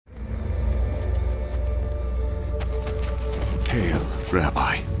tale,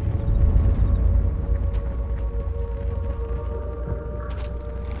 Rabbi.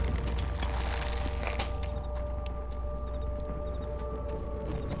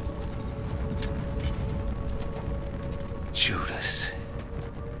 Judas,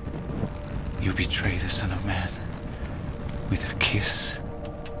 you betray the Son of Man with a kiss.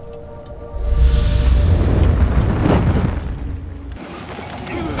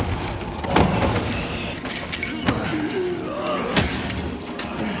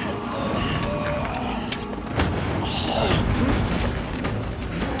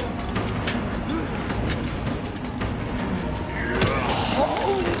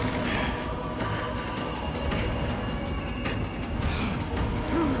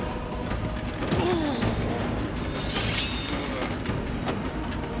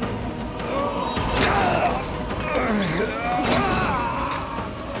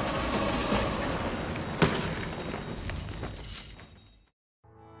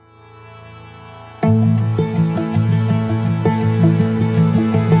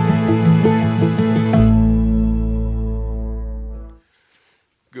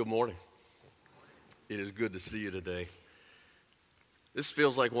 Good morning. It is good to see you today. This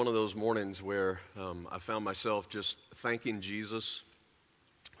feels like one of those mornings where I found myself just thanking Jesus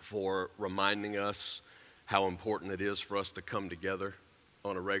for reminding us how important it is for us to come together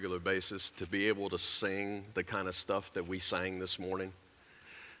on a regular basis, to be able to sing the kind of stuff that we sang this morning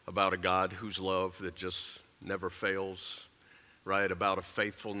about a God whose love that just never fails, right? About a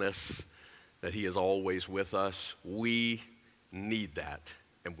faithfulness that he is always with us. We need that.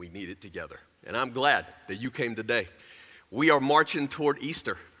 And we need it together. And I'm glad that you came today. We are marching toward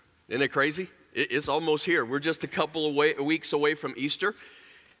Easter. Isn't it crazy? It's almost here. We're just a couple of weeks away from Easter.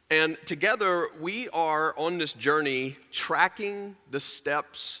 And together we are on this journey tracking the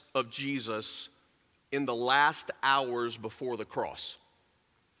steps of Jesus in the last hours before the cross.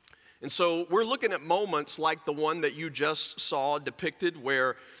 And so we're looking at moments like the one that you just saw depicted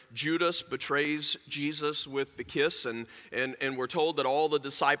where Judas betrays Jesus with the kiss, and we're told that all the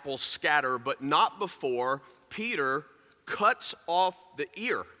disciples scatter, but not before Peter cuts off the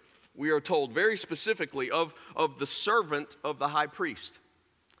ear, we are told very specifically, of the servant of the high priest.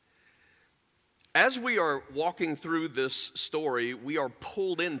 As we are walking through this story, we are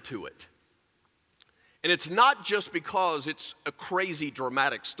pulled into it. And it's not just because it's a crazy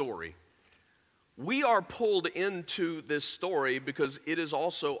dramatic story. We are pulled into this story because it is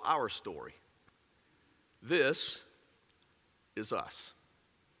also our story. This is us.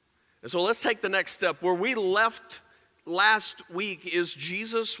 And so let's take the next step. Where we left last week is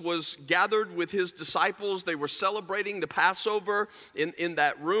Jesus was gathered with his disciples. They were celebrating the Passover in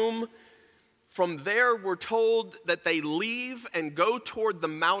that room. From there, we're told that they leave and go toward the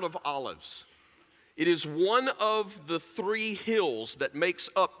Mount of Olives. It is one of the three hills that makes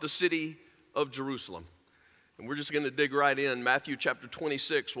up the city of Jerusalem. And we're just going to dig right in. Matthew chapter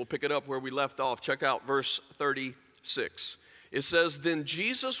 26, we'll pick it up where we left off. Check out verse 36. It says, "Then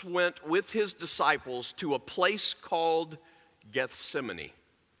Jesus went with his disciples to a place called Gethsemane.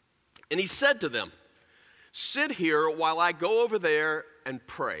 And he said to them, 'Sit here while I go over there and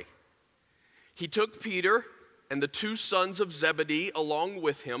pray.' He took Peter and the two sons of Zebedee along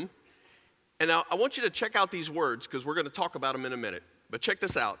with him." And now I want you to check out these words because we're going to talk about them in a minute. But check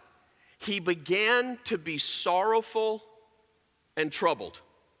this out. He began to be sorrowful and troubled.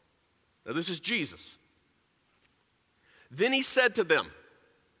 Now this is Jesus. Then he said to them,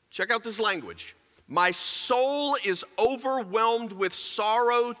 check out this language, "My soul is overwhelmed with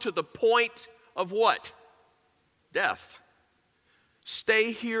sorrow to the point of" what? Death.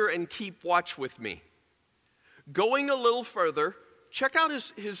 "Stay here and keep watch with me." Going a little further, check out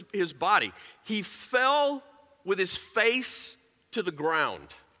his body. He fell with his face to the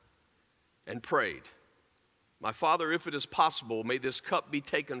ground and prayed, "My Father, if it is possible, may this cup be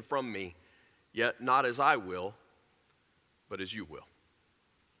taken from me, yet not as I will, but as you will."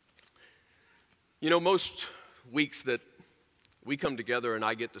 You know, most weeks that we come together and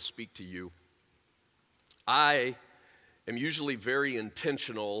I get to speak to you, I am usually very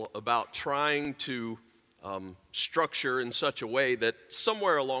intentional about trying to structure in such a way that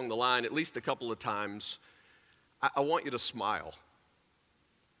somewhere along the line, at least a couple of times, I want you to smile.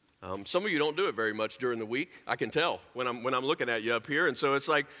 Some of you don't do it very much during the week. I can tell when I'm looking at you up here. And so it's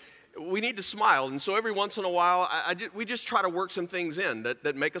like, we need to smile. And so every once in a while, we just try to work some things in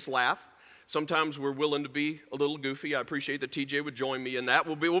that make us laugh. Sometimes we're willing to be a little goofy. I appreciate that TJ would join me in that.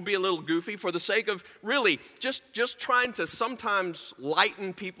 We'll be a little goofy for the sake of really just trying to sometimes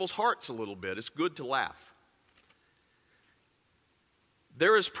lighten people's hearts a little bit. It's good to laugh.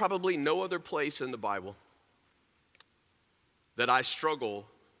 There is probably no other place in the Bible that I struggle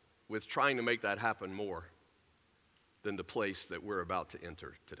with trying to make that happen more than the place that we're about to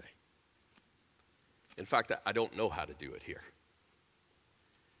enter today. In fact, I don't know how to do it here.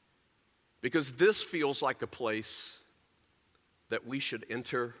 Because this feels like a place that we should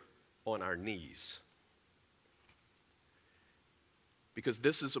enter on our knees. Because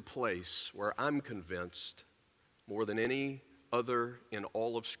this is a place where I'm convinced, more than any other in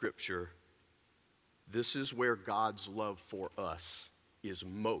all of Scripture, this is where God's love for us is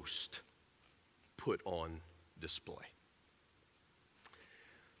most put on display.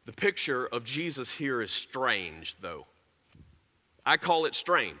 The picture of Jesus here is strange, though. I call it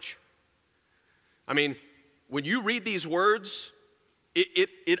strange. I mean, when you read these words,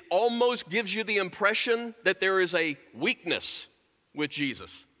 it almost gives you the impression that there is a weakness with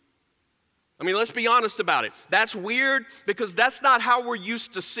Jesus. I mean, let's be honest about it. That's weird because that's not how we're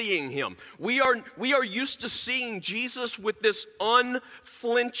used to seeing him. We are used to seeing Jesus with this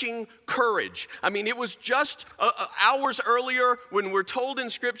unflinching courage. I mean, it was just hours earlier when we're told in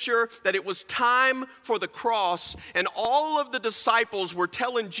Scripture that it was time for the cross, and all of the disciples were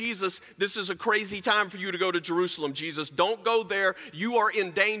telling Jesus, this is a crazy time for you to go to Jerusalem. Jesus, don't go there. You are in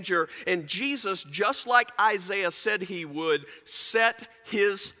danger. And Jesus, just like Isaiah said he would, set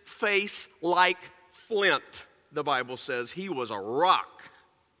his face like flint, the Bible says. He was a rock.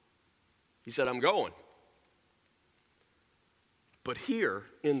 He said, I'm going. But here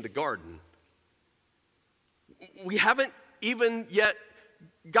in the garden, we haven't even yet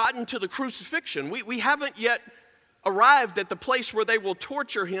gotten to the crucifixion. We haven't yet arrived at the place where they will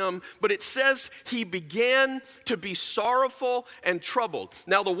torture him, but it says he began to be sorrowful and troubled.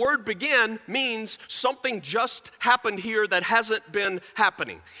 Now, the word began means something just happened here that hasn't been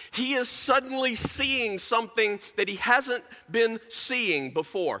happening. He is suddenly seeing something that he hasn't been seeing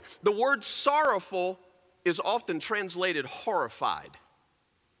before. The word sorrowful is often translated horrified.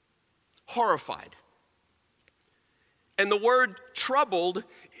 Horrified. And the word troubled,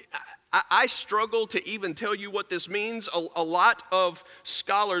 I struggle to even tell you what this means. A lot of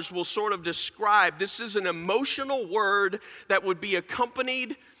scholars will sort of describe this is an emotional word that would be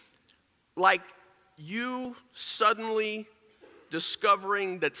accompanied like you suddenly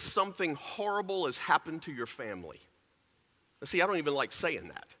discovering that something horrible has happened to your family. Now, see, I don't even like saying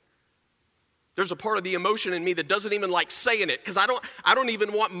that. There's a part of the emotion in me that doesn't even like saying it because I don't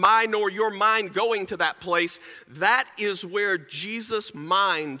even want my nor your mind going to that place. That is where Jesus'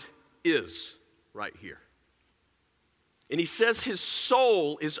 mind is right here. And he says his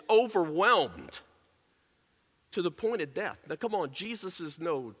soul is overwhelmed to the point of death. Now come on, Jesus is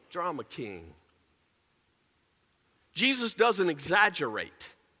no drama king. Jesus doesn't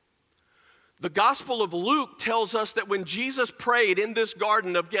exaggerate. The Gospel of Luke tells us that when Jesus prayed in this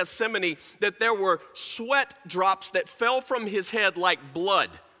Garden of Gethsemane, that there were sweat drops that fell from his head like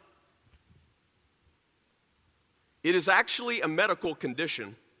blood. It is actually a medical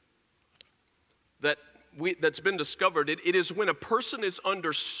condition that's been discovered. It is when a person is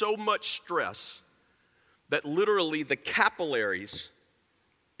under so much stress that literally the capillaries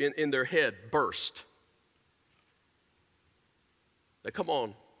in their head burst. Now come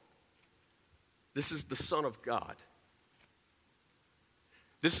on, this is the Son of God.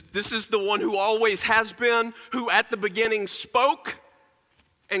 This is the one who always has been, who at the beginning spoke,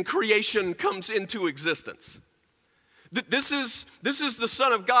 and creation comes into existence. This is the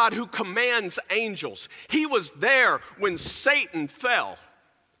Son of God who commands angels. He was there when Satan fell.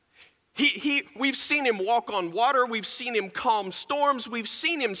 We've seen him walk on water. We've seen him calm storms. We've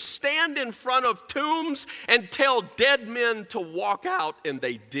seen him stand in front of tombs and tell dead men to walk out, and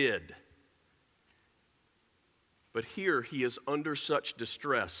they did. But here he is under such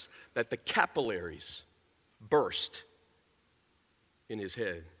distress that the capillaries burst in his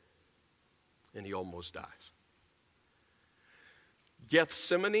head, and he almost dies.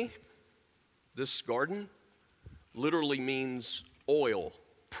 Gethsemane, this garden, literally means oil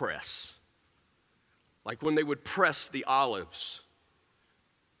press. Like when they would press the olives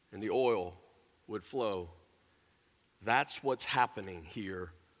and the oil would flow. That's what's happening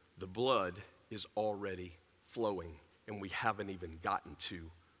here. The blood is already flowing, and we haven't even gotten to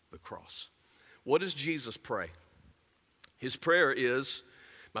the cross. What does Jesus pray? His prayer is,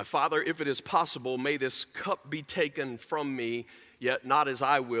 my Father, if it is possible, may this cup be taken from me, yet not as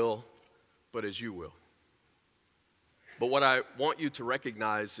I will, but as you will. But what I want you to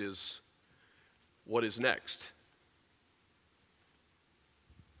recognize is what is next.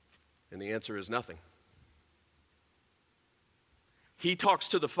 And the answer is nothing. He talks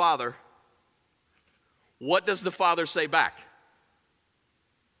to the Father. What does the Father say back?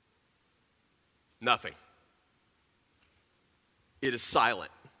 Nothing. it is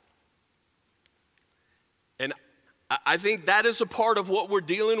silent. And I think that is a part of what we're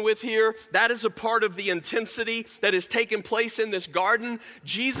dealing with here. That is a part of the intensity that is taking place in this garden.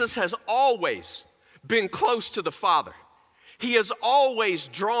 Jesus has always been close to the Father. He has always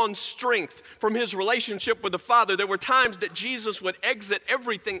drawn strength from his relationship with the Father. There were times that Jesus would exit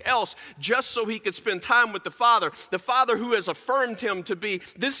everything else just so he could spend time with the Father who has affirmed him to be,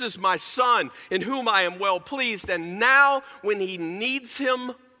 "This is my Son in whom I am well pleased." And now when he needs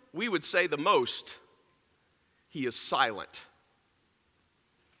him, we would say the most, he is silent,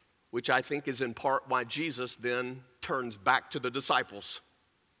 which I think is in part why Jesus then turns back to the disciples.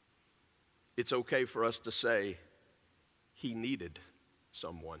 It's okay for us to say he needed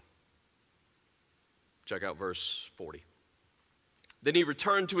someone. Check out verse 40. Then he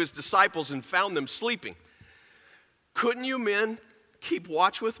returned to his disciples and found them sleeping. "Couldn't you men keep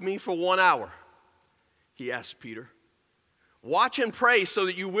watch with me for 1 hour?" he asked Peter. "Watch and pray so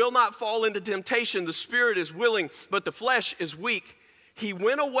that you will not fall into temptation. The spirit is willing, but the flesh is weak." He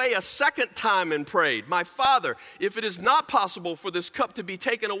went away a second time and prayed, "My Father, if it is not possible for this cup to be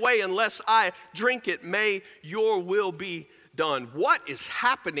taken away unless I drink it, may your will be done." What is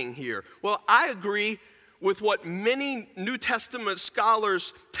happening here? Well, I agree with what many New Testament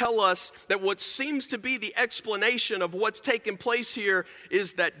scholars tell us, that what seems to be the explanation of what's taking place here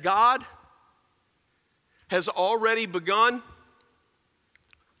is that God has already begun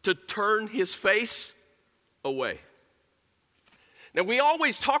to turn his face away. Now, we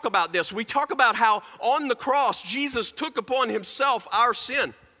always talk about this. We talk about how on the cross, Jesus took upon himself our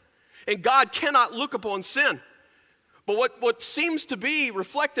sin. And God cannot look upon sin. But what seems to be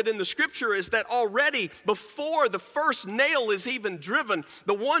reflected in the scripture is that already before the first nail is even driven,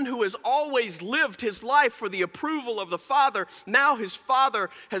 the one who has always lived his life for the approval of the Father, now his Father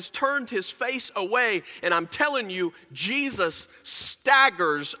has turned his face away. And I'm telling you, Jesus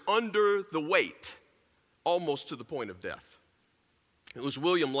staggers under the weight, almost to the point of death. It was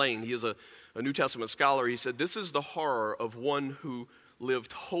William Lane, he is a New Testament scholar. He said, "This is the horror of one who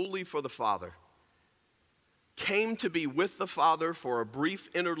lived wholly for the Father, came to be with the Father for a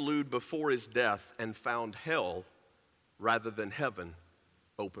brief interlude before his death, and found hell rather than heaven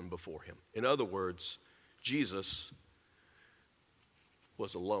open before him." In other words, Jesus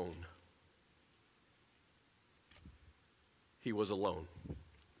was alone. He was alone.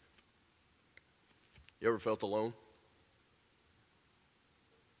 You ever felt alone?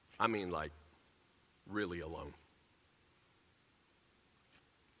 I mean, like, really alone.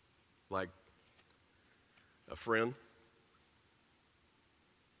 Like a friend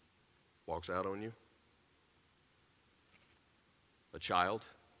walks out on you. A child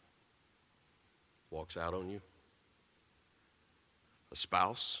walks out on you. A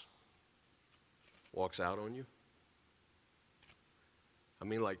spouse walks out on you. I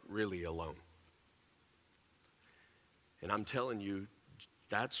mean, like, really alone. And I'm telling you,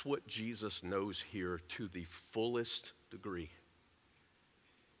 that's what Jesus knows here to the fullest degree.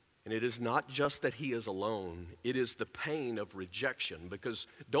 And it is not just that he is alone, it is the pain of rejection. Because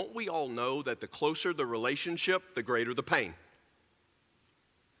don't we all know that the closer the relationship, the greater the pain?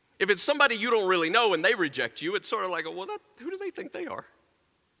 If it's somebody you don't really know and they reject you, it's sort of like, well, who do they think they are?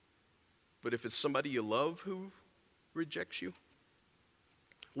 But if it's somebody you love who rejects you,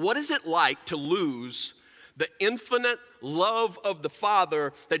 what is it like to lose the infinite love of the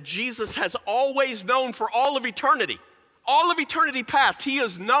Father that Jesus has always known for all of eternity? All of eternity past, he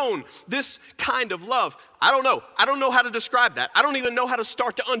has known this kind of love. I don't know how to describe that. I don't even know how to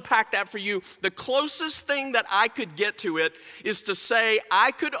start to unpack that for you. The closest thing that I could get to it is to say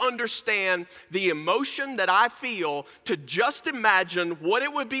I could understand the emotion that I feel to just imagine what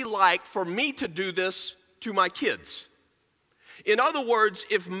it would be like for me to do this to my kids. In other words,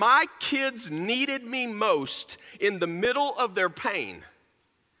 if my kids needed me most in the middle of their pain,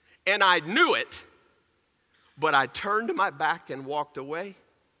 and I knew it, but I turned my back and walked away,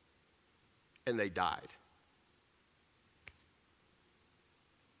 and they died.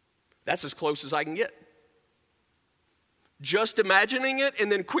 That's as close as I can get. Just imagining it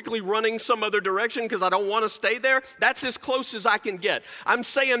and then quickly running some other direction because I don't want to stay there, that's as close as I can get. I'm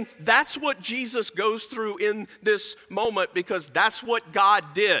saying that's what Jesus goes through in this moment because that's what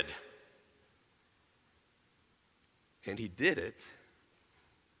God did. And he did it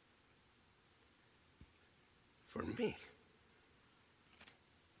for me.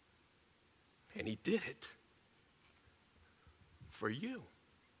 And he did it for you.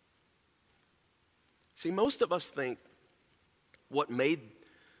 See, most of us think what made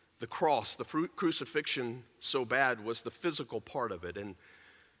the cross, the crucifixion so bad was the physical part of it. And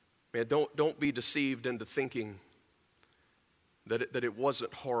man, don't be deceived into thinking that it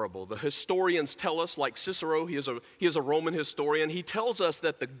wasn't horrible. The historians tell us, like Cicero, he is a Roman historian, he tells us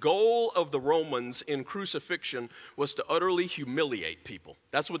that the goal of the Romans in crucifixion was to utterly humiliate people.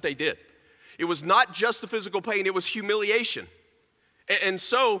 That's what they did. It was not just the physical pain, it was humiliation. And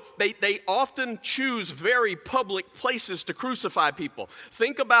so they often choose very public places to crucify people.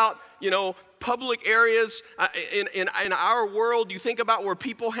 Think about, public areas in our world. You think about where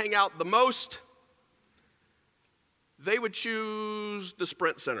people hang out the most. They would choose the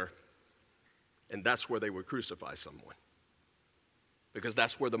Sprint Center, and that's where they would crucify someone, because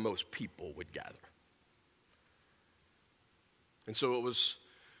that's where the most people would gather. And so it was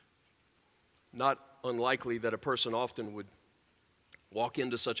not unlikely that a person often would walk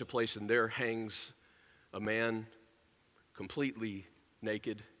into such a place, and there hangs a man completely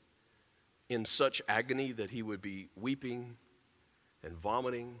naked, in such agony that he would be weeping and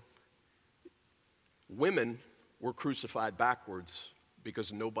vomiting. Women were crucified backwards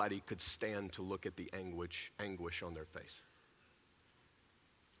because nobody could stand to look at the anguish on their face.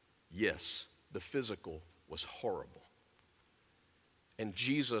 Yes, the physical was horrible. And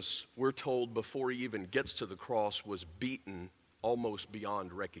Jesus, we're told before he even gets to the cross, was beaten almost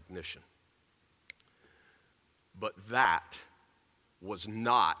beyond recognition. But that was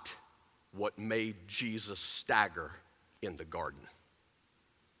not what made Jesus stagger in the garden.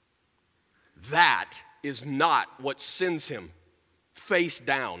 That is not what sends him face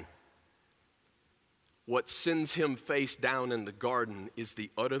down. What sends him face down in the garden is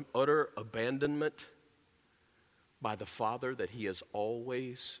the utter abandonment by the Father that he has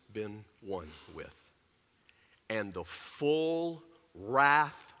always been one with, and the full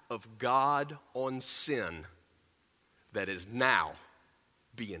wrath of God on sin that is now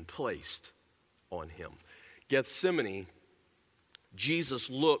being placed on him. Gethsemane, Jesus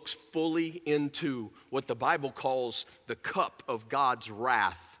looks fully into what the Bible calls the cup of God's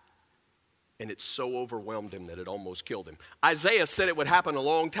wrath, and it so overwhelmed him that it almost killed him. Isaiah said it would happen a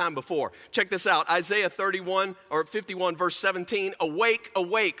long time before. Check this out, Isaiah 51 verse 17, "Awake,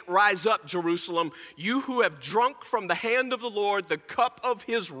 awake, rise up, Jerusalem, you who have drunk from the hand of the Lord the cup of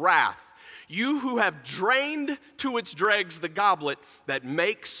his wrath, you who have drained to its dregs the goblet that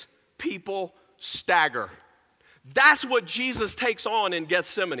makes people stagger." That's what Jesus takes on in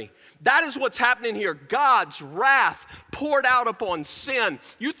Gethsemane. That is what's happening here. God's wrath poured out upon sin.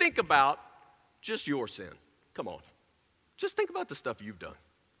 You think about just your sin. Come on. Just think about the stuff you've done.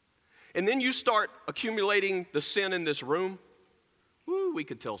 And then you start accumulating the sin in this room. Woo, we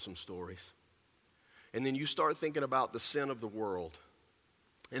could tell some stories. And then you start thinking about the sin of the world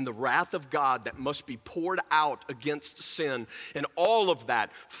and the wrath of God that must be poured out against sin, and all of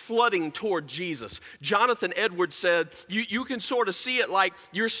that flooding toward Jesus. Jonathan Edwards said, you can sort of see it like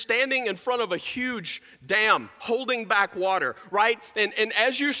you're standing in front of a huge dam holding back water, right? And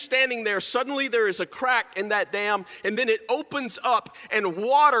as you're standing there, suddenly there is a crack in that dam, and then it opens up, and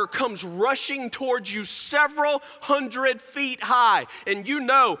water comes rushing towards you several hundred feet high, and you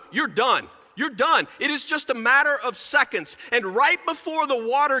know you're done. You're done. It is just a matter of seconds. And right before the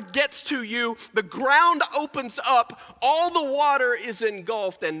water gets to you, the ground opens up, all the water is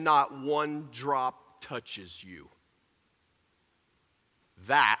engulfed, and not one drop touches you.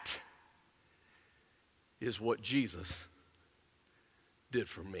 That is what Jesus did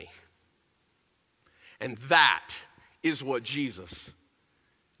for me. And that is what Jesus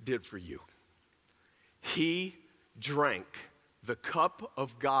did for you. He drank the cup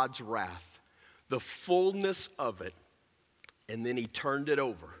of God's wrath, the fullness of it, and then he turned it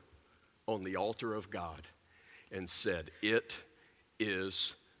over on the altar of God and said, "It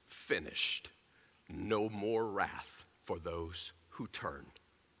is finished. No more wrath for those who turn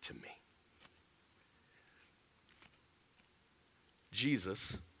to me."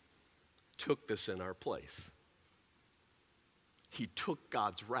 Jesus took this in our place. He took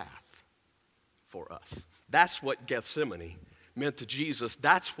God's wrath for us. That's what Gethsemane meant to Jesus.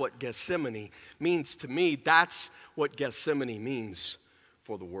 That's what Gethsemane means to me. That's what Gethsemane means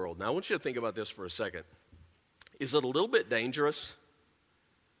for the world. Now, I want you to think about this for a second. Is it a little bit dangerous?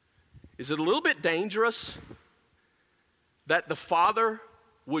 Is it a little bit dangerous that the Father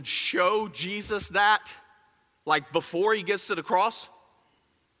would show Jesus that, like before he gets to the cross?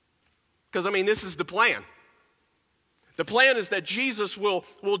 Because, this is the plan. The plan is that Jesus will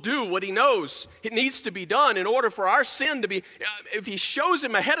do what he knows it needs to be done in order for our sin to be, if he shows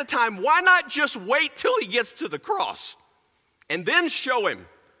him ahead of time, why not just wait till he gets to the cross and then show him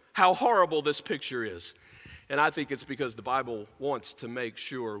how horrible this picture is? And I think it's because the Bible wants to make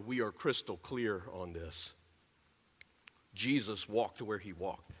sure we are crystal clear on this. Jesus walked where he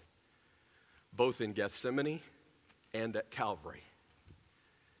walked, both in Gethsemane and at Calvary.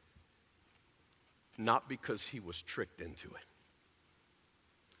 Not because he was tricked into it,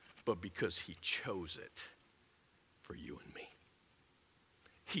 but because he chose it for you and me.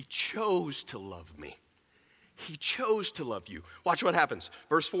 He chose to love me. He chose to love you. Watch what happens.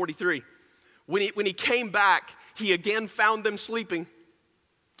 Verse 43. When he came back, he again found them sleeping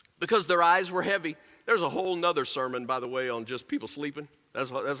because their eyes were heavy. There's a whole nother sermon, by the way, on just people sleeping. That's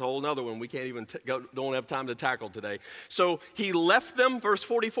a whole nother one we can't even don't have time to tackle today. So he left them, verse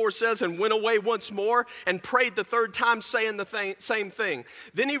 44 says, and went away once more and prayed the third time, saying the same thing.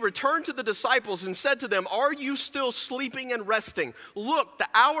 Then he returned to the disciples and said to them, are you still sleeping and resting? Look, the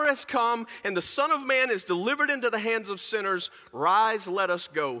hour has come, and the Son of Man is delivered into the hands of sinners. Rise, let us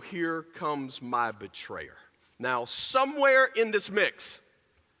go. Here comes my betrayer. Now, somewhere in this mix,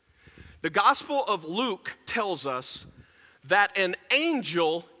 the Gospel of Luke tells us that an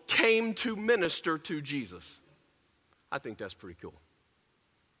angel came to minister to Jesus. I think that's pretty cool.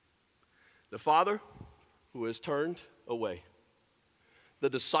 The Father who has turned away. The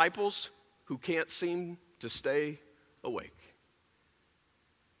disciples who can't seem to stay awake.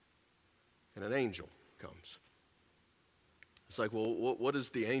 And an angel comes. It's like, well, what does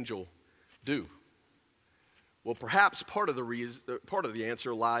the angel do? Well, perhaps part of the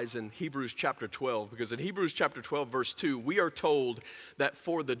answer lies in Hebrews chapter 12, because in Hebrews chapter 12, verse 2, we are told that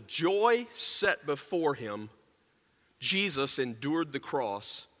for the joy set before him, Jesus endured the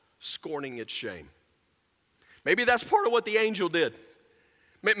cross, scorning its shame. Maybe that's part of what the angel did.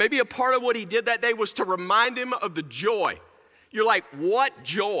 Maybe a part of what he did that day was to remind him of the joy. You're like, what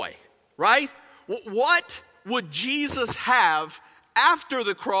joy, right? What would Jesus have after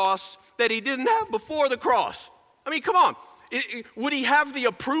the cross that he didn't have before the cross? I mean, come on. Would he have the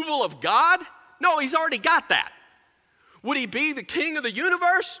approval of God? No, he's already got that. Would he be the king of the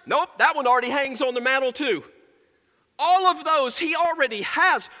universe? Nope, that one already hangs on the mantle too. All of those he already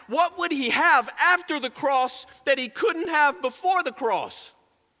has. What would he have after the cross that he couldn't have before the cross?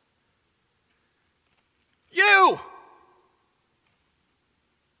 You.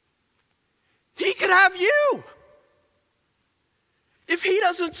 He could have you. If he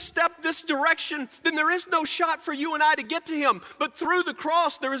doesn't step this direction, then there is no shot for you and I to get to him. But through the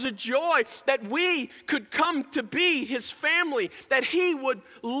cross, there is a joy that we could come to be his family, that he would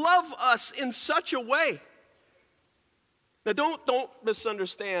love us in such a way. Now, don't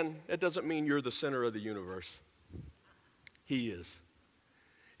misunderstand. That doesn't mean you're the center of the universe. He is.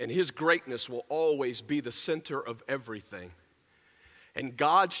 And his greatness will always be the center of everything. And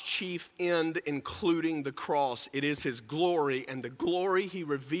God's chief end, including the cross, it is his glory. And the glory he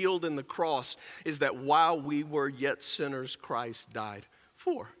revealed in the cross is that while we were yet sinners, Christ died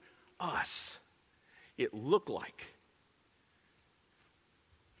for us. It looked like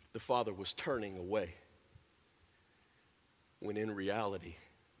the Father was turning away, when in reality,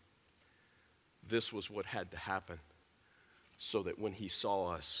 this was what had to happen, so that when he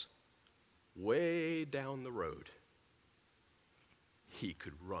saw us way down the road, he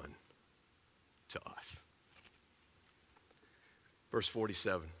could run to us. Verse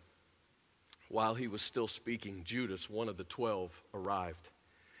 47, while he was still speaking, Judas, one of the 12, arrived.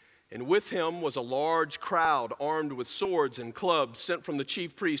 And with him was a large crowd armed with swords and clubs sent from the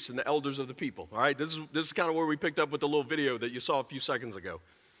chief priests and the elders of the people. All right, this is kind of where we picked up with the little video that you saw a few seconds ago.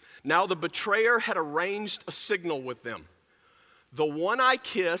 Now the betrayer had arranged a signal with them. The one I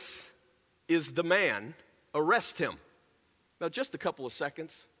kiss is the man. Arrest him. Now, just a couple of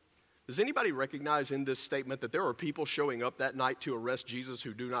seconds. Does anybody recognize in this statement that there are people showing up that night to arrest Jesus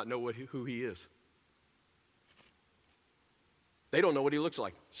who do not know who he is? They don't know what he looks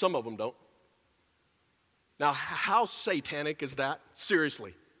like. Some of them don't. Now, how satanic is that?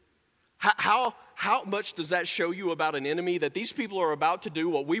 Seriously. How much does that show you about an enemy, that these people are about to do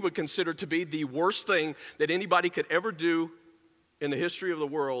what we would consider to be the worst thing that anybody could ever do in the history of the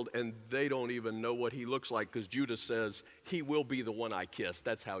world, and they don't even know what he looks like, because Judas says, he will be the one I kiss.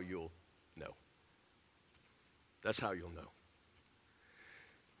 That's how you'll know. That's how you'll know.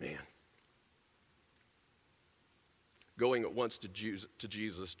 Man. Going at once to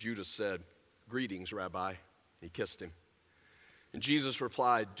Jesus, Judas said, greetings, Rabbi. He kissed him. And Jesus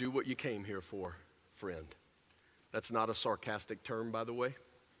replied, do what you came here for, friend. That's not a sarcastic term, by the way.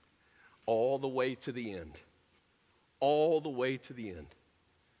 All the way to the end. All the way to the end.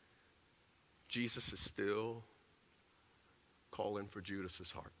 Jesus is still calling for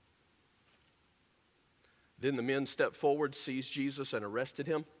Judas's heart. Then the men stepped forward, seized Jesus, and arrested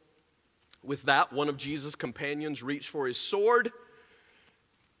him. With that, one of Jesus' companions reached for his sword,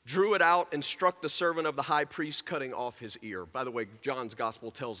 drew it out, and struck the servant of the high priest, cutting off his ear. By the way, John's gospel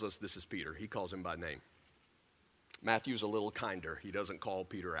tells us this is Peter. He calls him by name. Matthew's a little kinder. He doesn't call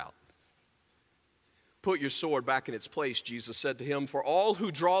Peter out. Put your sword back in its place, Jesus said to him, for all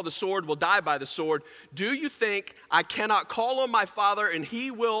who draw the sword will die by the sword. Do you think I cannot call on my Father and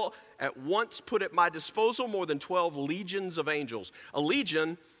he will at once put at my disposal more than 12 legions of angels? A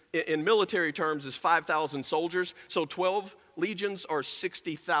legion in military terms is 5,000 soldiers, so 12 legions are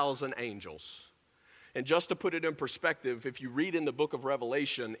 60,000 angels. And just to put it in perspective, if you read in the book of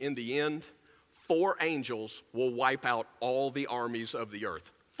Revelation, in the end, 4 angels will wipe out all the armies of the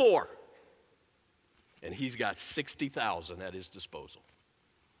earth. 4. And he's got 60,000 at his disposal.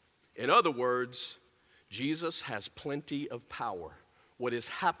 In other words, Jesus has plenty of power. What is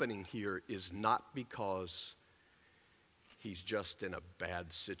happening here is not because he's just in a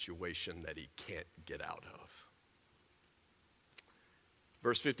bad situation that he can't get out of.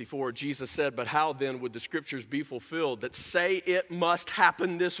 Verse 54, Jesus said, but how then would the scriptures be fulfilled that say it must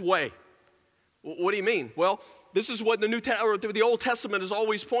happen this way? What do you mean? Well, this is what the Old Testament has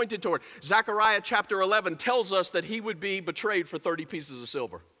always pointed toward. Zechariah chapter 11 tells us that he would be betrayed for 30 pieces of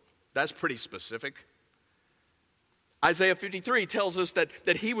silver. That's pretty specific. Isaiah 53 tells us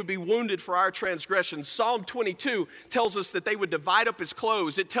that he would be wounded for our transgressions. Psalm 22 tells us that they would divide up his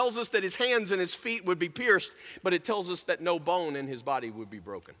clothes. It tells us that his hands and his feet would be pierced, but it tells us that no bone in his body would be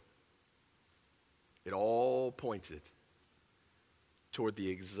broken. It all pointed toward the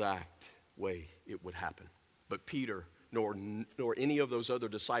exact way it would happen. But Peter nor any of those other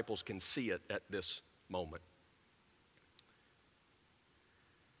disciples can see it at this moment.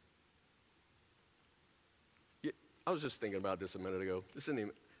 I was just thinking about this a minute ago.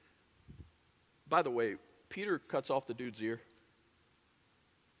 By the way, Peter cuts off the dude's ear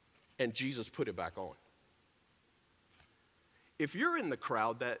and Jesus put it back on. If you're in the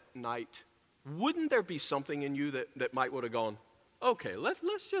crowd that night, wouldn't there be something in you that might would have gone, okay, let's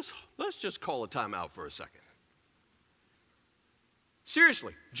just call a timeout for a second.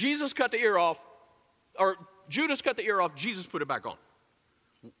 Seriously, Jesus cut the ear off, or Judas cut the ear off, Jesus put it back on.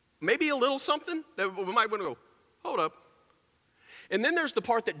 Maybe a little something that we might want to go, hold up. And then there's the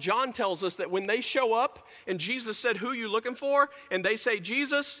part that John tells us that when they show up and Jesus said, who are you looking for? And they say,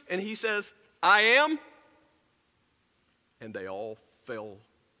 Jesus, and he says, I am. And they all fell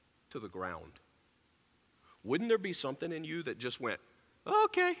to the ground. Wouldn't there be something in you that just went,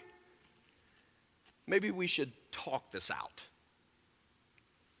 okay, maybe we should talk this out?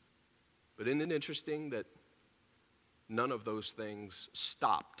 But isn't it interesting that none of those things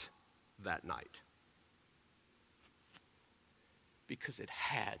stopped that night? Because it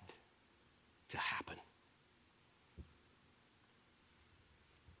had to happen.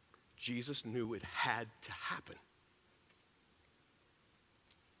 Jesus knew it had to happen.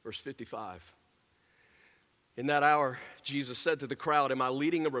 Verse 55. In that hour, Jesus said to the crowd, am I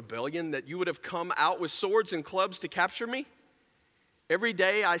leading a rebellion that you would have come out with swords and clubs to capture me? Every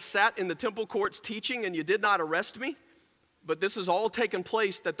day I sat in the temple courts teaching, and you did not arrest me. But this has all taken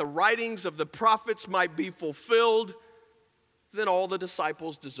place that the writings of the prophets might be fulfilled. Then all the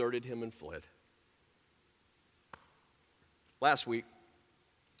disciples deserted him and fled. Last week,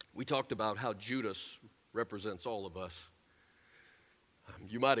 we talked about how Judas represents all of us.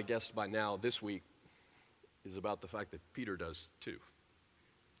 You might have guessed by now, this week is about the fact that Peter does too.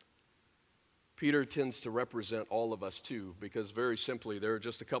 Peter tends to represent all of us too, because very simply, there are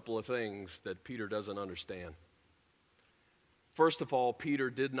just a couple of things that Peter doesn't understand. First of all, Peter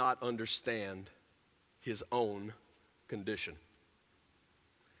did not understand his own condition.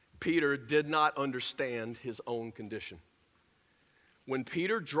 Peter did not understand his own condition. When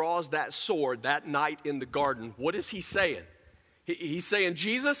Peter draws that sword that night in the garden, what is he saying? He's saying,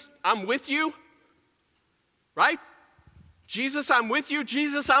 Jesus, I'm with you, right? Jesus, I'm with you.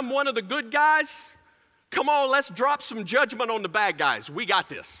 Jesus, I'm one of the good guys. Come on, let's drop some judgment on the bad guys. We got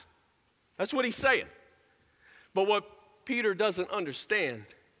this. That's what he's saying. But what Peter doesn't understand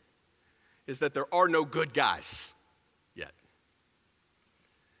is that there are no good guys yet.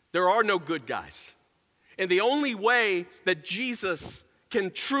 There are no good guys. And the only way that Jesus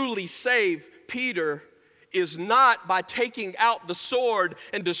can truly save Peter is not by taking out the sword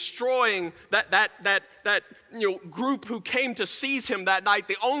and destroying that group who came to seize him that night.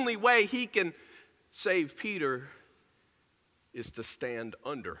 The only way he can save Peter is to stand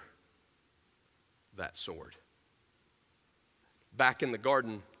under that sword. Back in the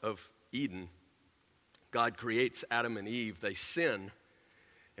Garden of Eden, God creates Adam and Eve. They sin,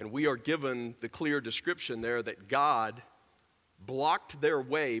 and we are given the clear description there that God blocked their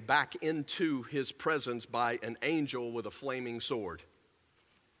way back into his presence by an angel with a flaming sword.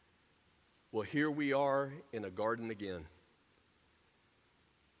 Well, here we are in a garden again.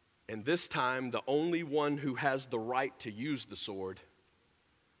 And this time, the only one who has the right to use the sword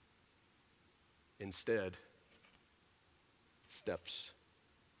instead steps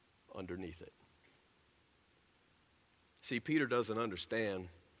underneath it. See, Peter doesn't understand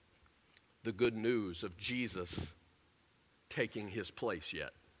the good news of Jesus taking his place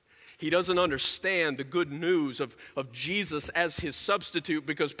yet. He doesn't understand the good news of Jesus as his substitute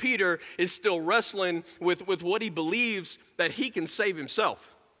because Peter is still wrestling with what he believes that he can save himself.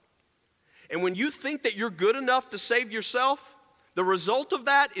 And when you think that you're good enough to save yourself, the result of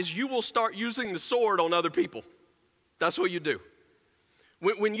that is you will start using the sword on other people. That's what you do.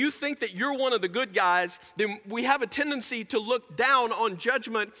 When you think that you're one of the good guys, then we have a tendency to look down on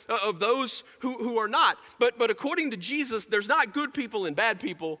judgment of those who are not. But according to Jesus, there's not good people and bad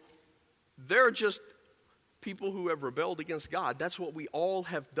people. They're just people who have rebelled against God. That's what we all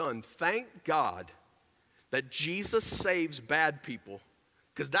have done. Thank God that Jesus saves bad people,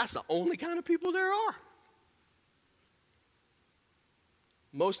 because that's the only kind of people there are.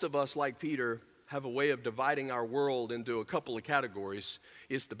 Most of us, like Peter, have a way of dividing our world into a couple of categories.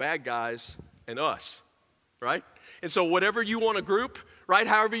 It's the bad guys and us, right? And so whatever you want to group, right,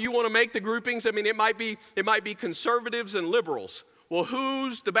 however you want to make the groupings, I mean, it might be conservatives and liberals. Well,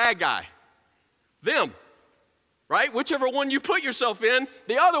 who's the bad guy? Them, right? Whichever one you put yourself in,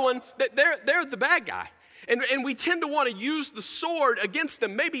 the other one, they're the bad guy. And we tend to want to use the sword against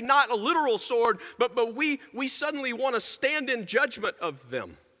them, maybe not a literal sword, but we suddenly want to stand in judgment of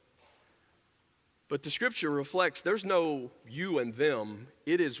them. But the scripture reflects there's no you and them.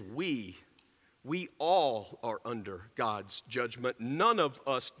 It is we. We all are under God's judgment. None of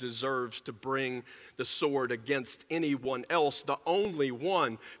us deserves to bring the sword against anyone else. The only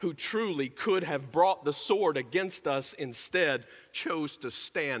one who truly could have brought the sword against us instead chose to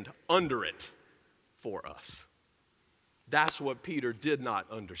stand under it for us. That's what Peter did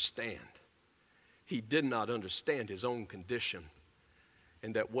not understand. He did not understand his own condition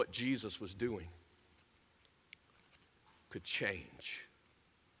and that what Jesus was doing could change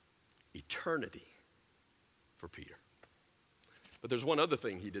eternity for Peter. But there's one other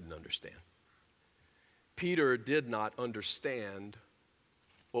thing he didn't understand. Peter did not understand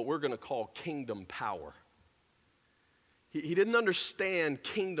what we're going to call kingdom power. He didn't understand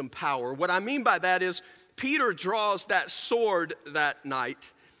kingdom power. What I mean by that is Peter draws that sword that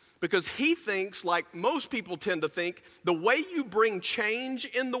night because he thinks, like most people tend to think, the way you bring change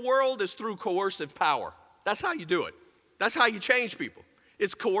in the world is through coercive power. That's how you do it. That's how you change people.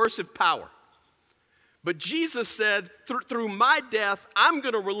 It's coercive power. But Jesus said, through my death, I'm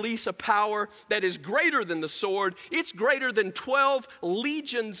going to release a power that is greater than the sword. It's greater than 12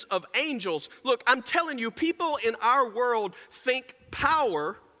 legions of angels. Look, I'm telling you, people in our world think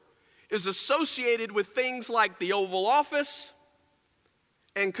power is associated with things like the Oval Office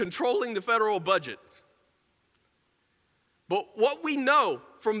and controlling the federal budget. But what we know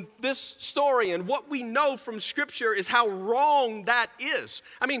from this story and what we know from Scripture is how wrong that is.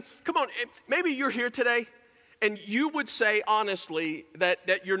 I mean, come on, maybe you're here today and you would say honestly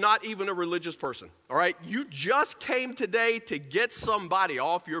that you're not even a religious person, all right? You just came today to get somebody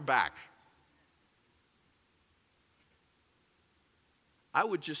off your back. I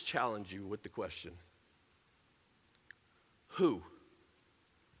would just challenge you with the question, who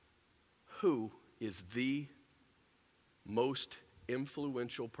is the most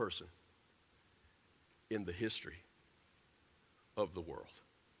influential person in the history of the world?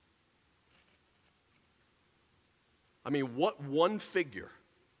 I mean, what one figure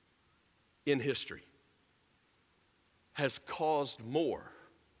in history has caused more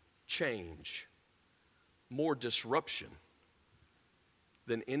change, more disruption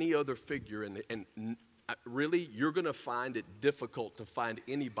than any other figure and really, you're going to find it difficult to find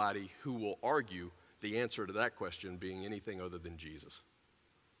anybody who will argue the answer to that question being anything other than Jesus.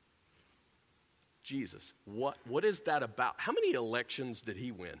 Jesus. What is that about? How many elections did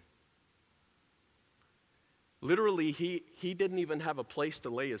he win? Literally, he didn't even have a place to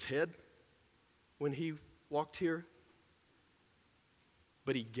lay his head when he walked here.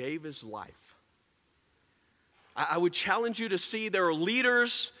 But he gave his life. I would challenge you to see there are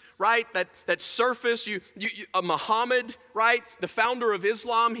leaders, right, that surface. Muhammad, right, the founder of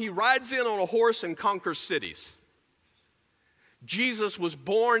Islam, he rides in on a horse and conquers cities. Jesus was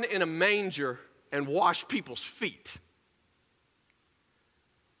born in a manger and washed people's feet.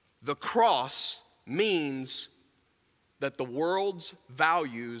 The cross means that the world's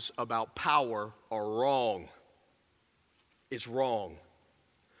values about power are wrong. It's wrong.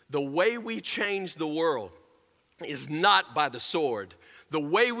 The way we change the world is not by the sword. The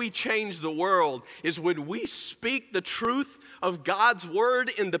way we change the world is when we speak the truth of God's word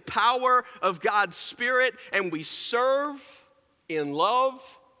in the power of God's Spirit, and we serve in love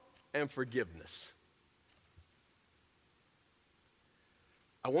and forgiveness.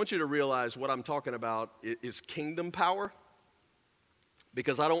 I want you to realize what I'm talking about is kingdom power,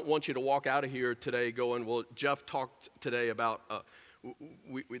 because I don't want you to walk out of here today going, well, Jeff talked today about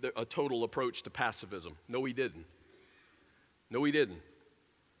a total approach to pacifism. No, he didn't. No, he didn't.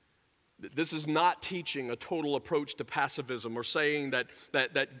 This is not teaching a total approach to pacifism or saying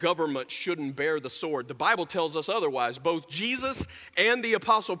that government shouldn't bear the sword. The Bible tells us otherwise. Both Jesus and the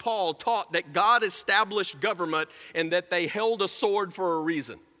Apostle Paul taught that God established government and that they held a sword for a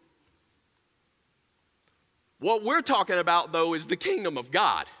reason. What we're talking about, though, is the kingdom of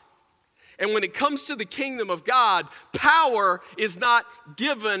God. And when it comes to the kingdom of God, power is not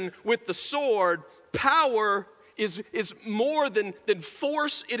given with the sword. Power is more than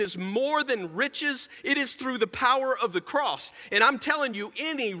force. It is more than riches. It is through the power of the cross. And I'm telling you,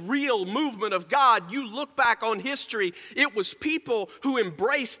 any real movement of God, you look back on history, it was people who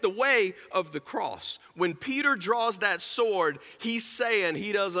embraced the way of the cross. When Peter draws that sword, he's saying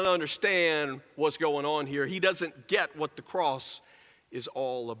he doesn't understand what's going on here. He doesn't get what the cross is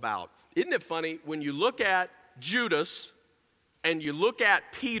all about. Isn't it funny? When you look at Judas and you look at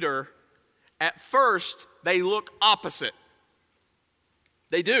Peter, at first, they look opposite.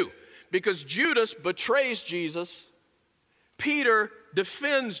 They do. Because Judas betrays Jesus. Peter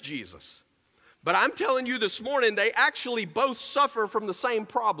defends Jesus. But I'm telling you this morning, they actually both suffer from the same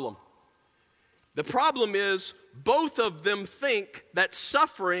problem. The problem is both of them think that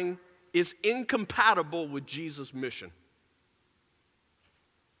suffering is incompatible with Jesus' mission.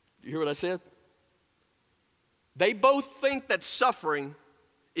 You hear what I said? They both think that suffering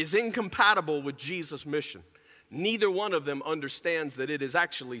is incompatible with Jesus' mission. Neither one of them understands that it is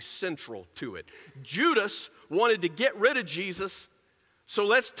actually central to it. Judas wanted to get rid of Jesus, so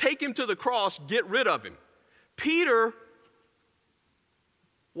let's take him to the cross, get rid of him. Peter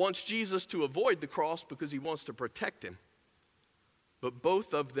wants Jesus to avoid the cross because he wants to protect him. But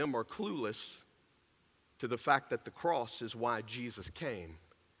both of them are clueless to the fact that the cross is why Jesus came.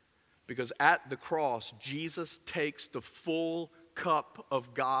 Because at the cross, Jesus takes the full cup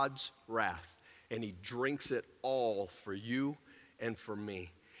of God's wrath, and he drinks it all for you and for me.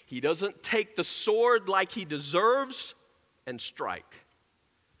 He doesn't take the sword like he deserves and strike,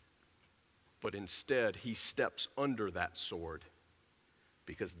 but instead he steps under that sword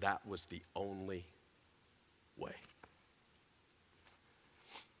because that was the only way.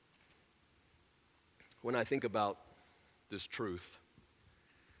 When I think about this truth,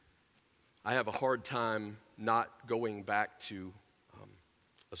 I have a hard time not going back to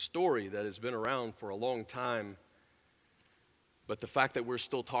a story that has been around for a long time, but the fact that we're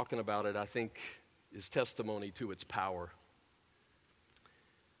still talking about it, I think, is testimony to its power.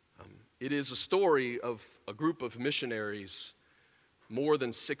 It is a story of a group of missionaries more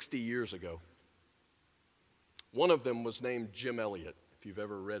than 60 years ago. One of them was named Jim Elliot, if you've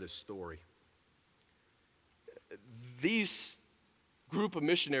ever read his story. These group of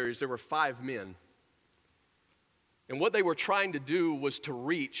missionaries, there were 5 men. And what they were trying to do was to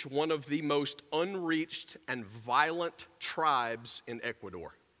reach one of the most unreached and violent tribes in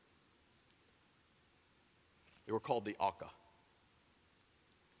Ecuador. They were called the Auca.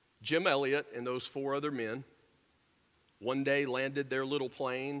 Jim Elliot and those 4 other men one day landed their little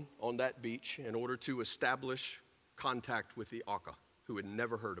plane on that beach in order to establish contact with the Auca, who had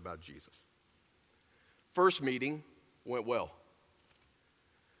never heard about Jesus. First meeting went well.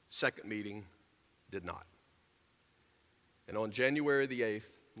 Second meeting did not. And on January the 8th,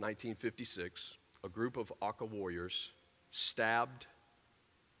 1956, a group of Auca warriors stabbed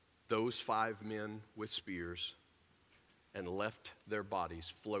those 5 men with spears and left their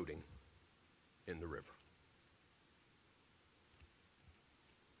bodies floating in the river.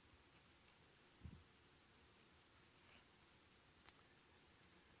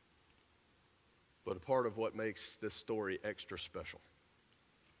 But a part of what makes this story extra special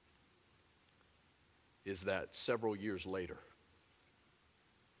is that several years later,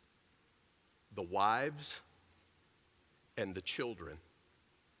 the wives and the children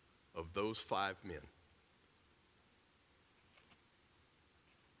of those 5 men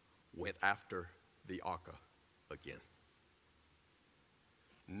went after the Auca again.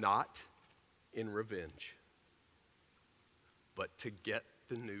 Not in revenge, but to get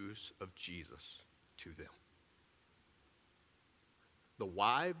the news of Jesus to them. The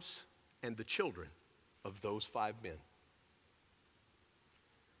wives and the children of those 5 men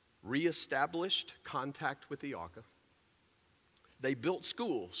reestablished contact with the Auca. They built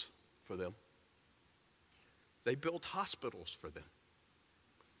schools for them. They built hospitals for them.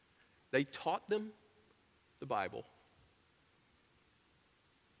 They taught them the Bible,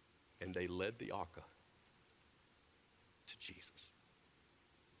 and they led the Arca to Jesus.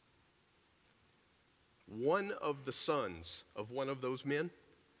 One of the sons of one of those men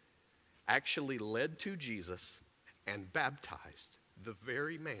actually led to Jesus and baptized the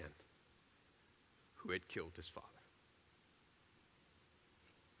very man who had killed his father.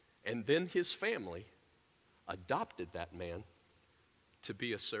 And then his family adopted that man to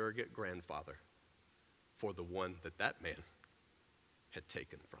be a surrogate grandfather for the one that man had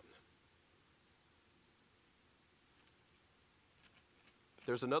taken from them. But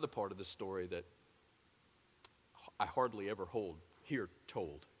there's another part of this story that I hardly ever hear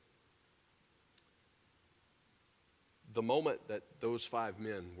told. The moment that those 5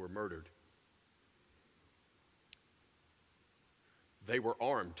 men were murdered, they were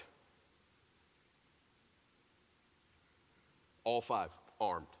armed. All 5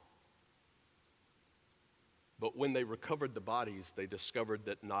 armed. But when they recovered the bodies, they discovered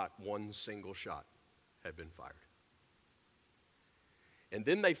that not one single shot had been fired. And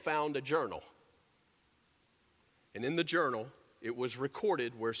then they found a journal. And in the journal, it was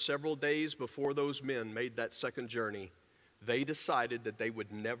recorded where several days before those men made that second journey, they decided that they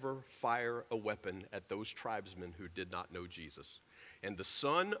would never fire a weapon at those tribesmen who did not know Jesus. And the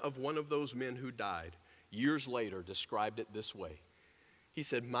son of one of those men who died, years later, described it this way. He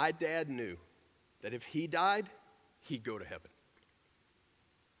said, "My dad knew that if he died, he'd go to heaven."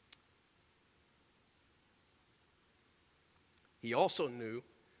 He also knew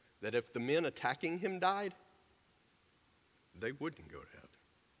that if the men attacking him died, they wouldn't go to heaven.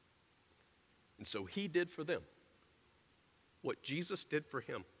 And so he did for them what Jesus did for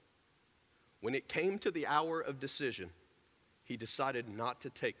him. When it came to the hour of decision, he decided not to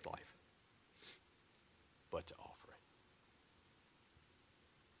take life, but to offer it.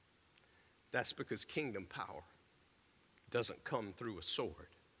 That's because kingdom power doesn't come through a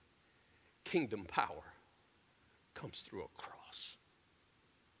sword. Kingdom power comes through a cross.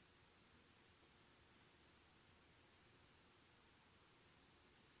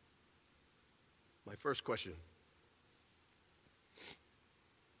 My first question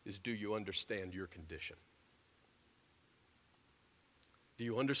is, do you understand your condition? Do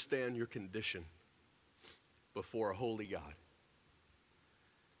you understand your condition before a holy God?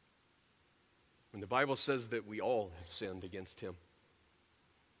 When the Bible says that we all have sinned against him,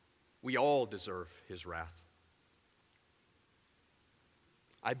 we all deserve his wrath.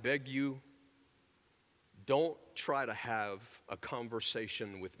 I beg you, don't try to have a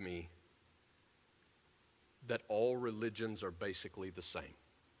conversation with me that all religions are basically the same.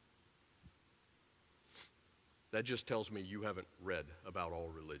 That just tells me you haven't read about all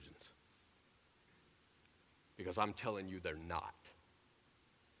religions. Because I'm telling you they're not.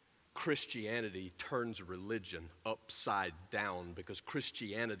 Christianity turns religion upside down because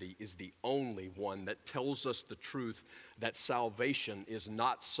Christianity is the only one that tells us the truth that salvation is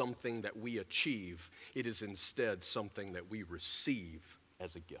not something that we achieve. It is instead something that we receive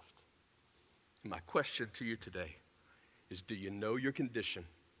as a gift. And my question to you today is, do you know your condition?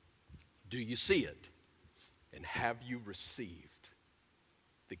 Do you see it? And have you received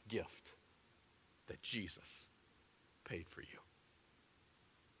the gift that Jesus paid for you?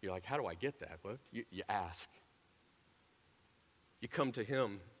 You're like, how do I get that? Well, you ask. You come to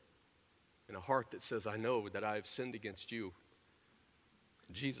him in a heart that says, I know that I have sinned against you.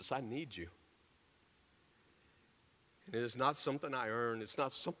 Jesus, I need you. And it is not something I earn. It's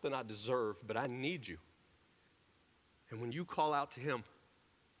not something I deserve, but I need you. And when you call out to him,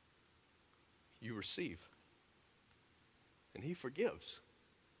 you receive. And he forgives.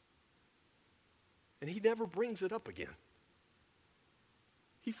 And he never brings it up again.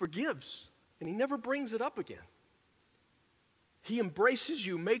 He forgives, and he never brings it up again. He embraces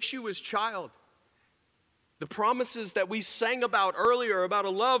you, makes you his child. The promises that we sang about earlier, about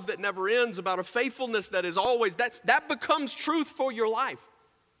a love that never ends, about a faithfulness that is always, that becomes truth for your life.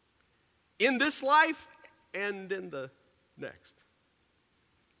 In this life and in the next.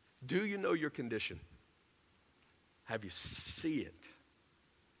 Do you know your condition? Have you seen it?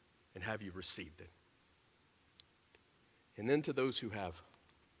 And have you received it? And then to those who have,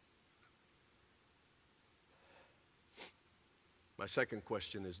 my second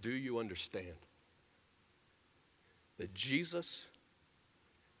question is, do you understand that Jesus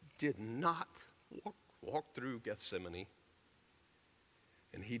did not walk through Gethsemane,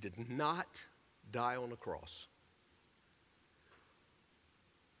 and he did not die on a cross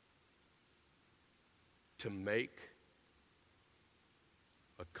to make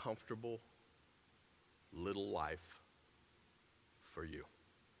a comfortable little life for you.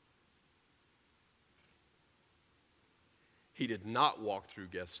 He did not walk through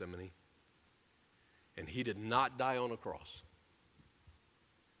Gethsemane, and he did not die on a cross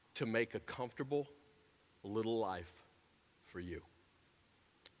to make a comfortable little life for you.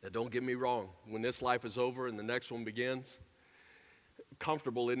 Now, don't get me wrong. When this life is over and the next one begins,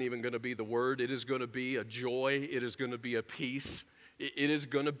 comfortable isn't even going to be the word. It is going to be a joy. It is going to be a peace. It is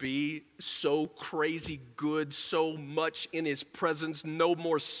going to be so crazy good, so much in his presence. No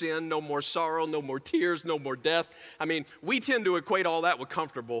more sin, no more sorrow, no more tears, no more death. I mean, we tend to equate all that with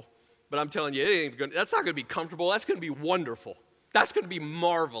comfortable, but I'm telling you, that's not going to be comfortable. That's going to be wonderful. That's going to be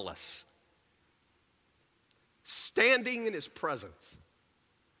marvelous. Standing in his presence.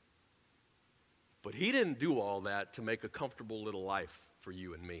 But he didn't do all that to make a comfortable little life for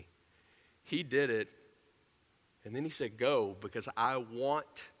you and me. He did it, and then he said, go, because I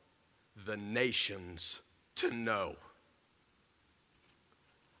want the nations to know.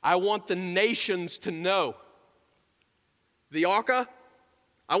 I want the nations to know. The Arca,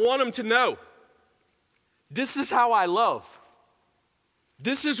 I want them to know. This is how I love.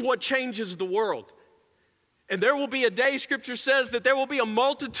 This is what changes the world. And there will be a day, Scripture says, that there will be a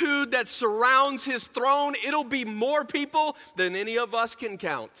multitude that surrounds his throne. It'll be more people than any of us can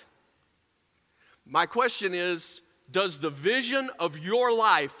count. My question is, does the vision of your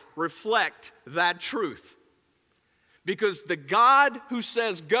life reflect that truth? Because the God who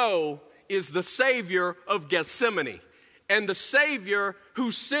says go is the Savior of Gethsemane. And the Savior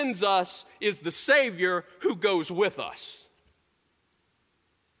who sends us is the Savior who goes with us.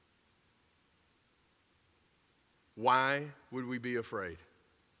 Why would we be afraid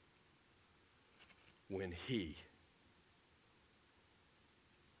when he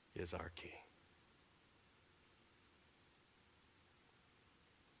is our King?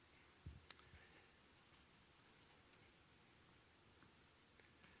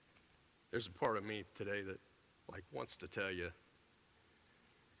 There's a part of me today that wants to tell you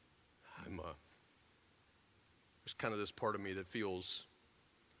there's kind of this part of me that feels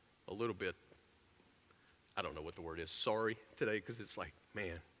a little bit, I don't know what the word is, sorry today, because it's like,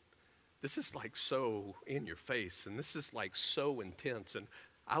 man, this is so in your face, and this is so intense, and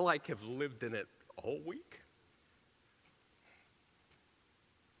I have lived in it all week.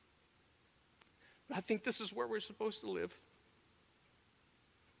 But I think this is where we're supposed to live.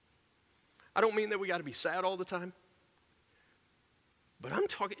 I don't mean that we got to be sad all the time, but I'm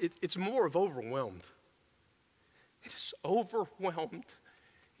talking, it's more of overwhelmed. It is overwhelmed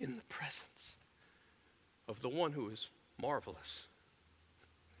in the presence of the one who is marvelous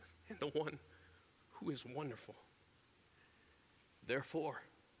and the one who is wonderful. Therefore,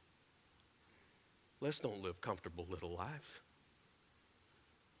 let's don't live comfortable little lives.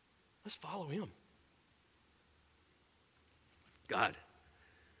 Let's follow him. God,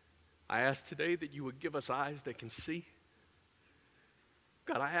 I ask today that you would give us eyes that can see.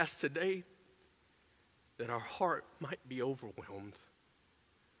 God, I ask today that our heart might be overwhelmed.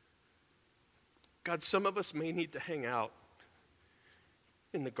 God, some of us may need to hang out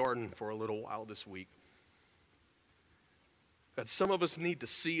in the garden for a little while this week. God, some of us need to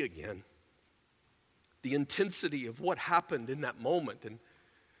see again the intensity of what happened in that moment. And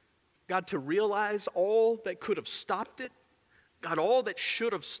God, to realize all that could have stopped it, God, all that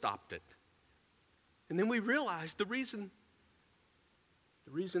should have stopped it. And then we realized the reason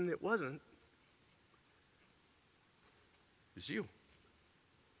it wasn't is you.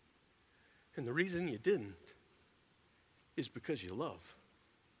 And the reason you didn't is because you love.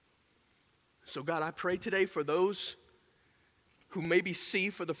 So God, I pray today for those who maybe see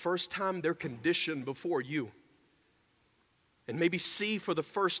for the first time their condition before you, and maybe see for the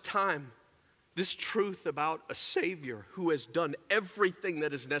first time this truth about a Savior who has done everything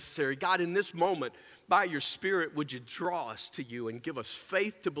that is necessary. God, in this moment, by your Spirit, would you draw us to you and give us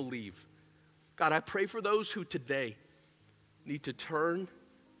faith to believe? God, I pray for those who today need to turn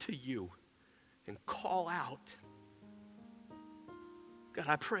to you and call out. God,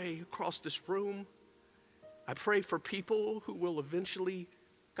 I pray across this room. I pray for people who will eventually,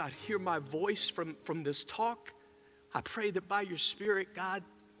 God, hear my voice from this talk. I pray that by your Spirit, God,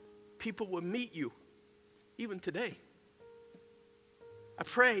 people will meet you even today. I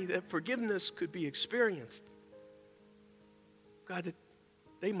pray that forgiveness could be experienced. God, that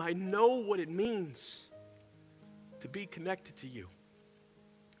they might know what it means to be connected to you.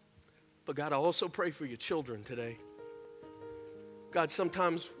 But God, I also pray for your children today. God,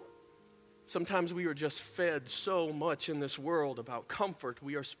 sometimes we are just fed so much in this world about comfort.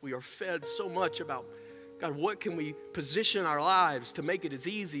 We are fed so much about, God, what can we position our lives to make it as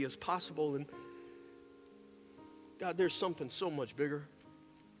easy as possible? And God, there's something so much bigger.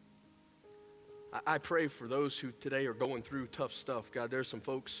 I pray for those who today are going through tough stuff. God, there's some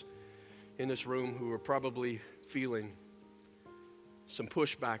folks in this room who are probably feeling some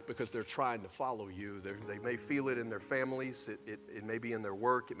pushback because they're trying to follow you. They may feel it in their families. It may be in their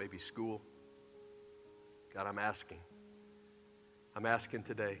work. It may be school. God, I'm asking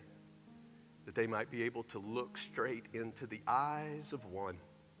today that they might be able to look straight into the eyes of one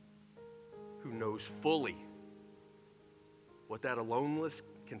who knows fully what that aloneness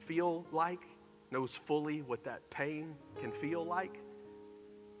can feel like, knows fully what that pain can feel like,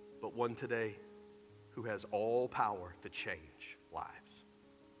 but one today who has all power to change lives.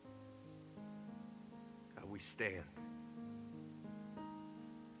 God, we stand.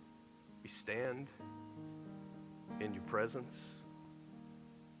 We stand in your presence.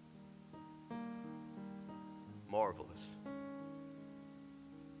 Marvelous.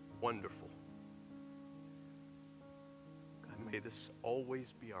 Wonderful. God, may this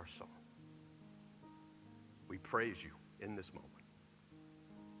always be our song. We praise you in this moment.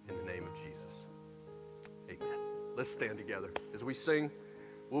 In the name of Jesus. Amen. Let's stand together. As we sing,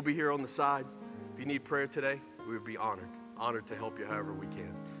 we'll be here on the side. If you need prayer today, we would be honored to help you however we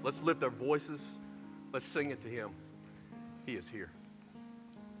can. Let's lift our voices. Let's sing it to him. He is here.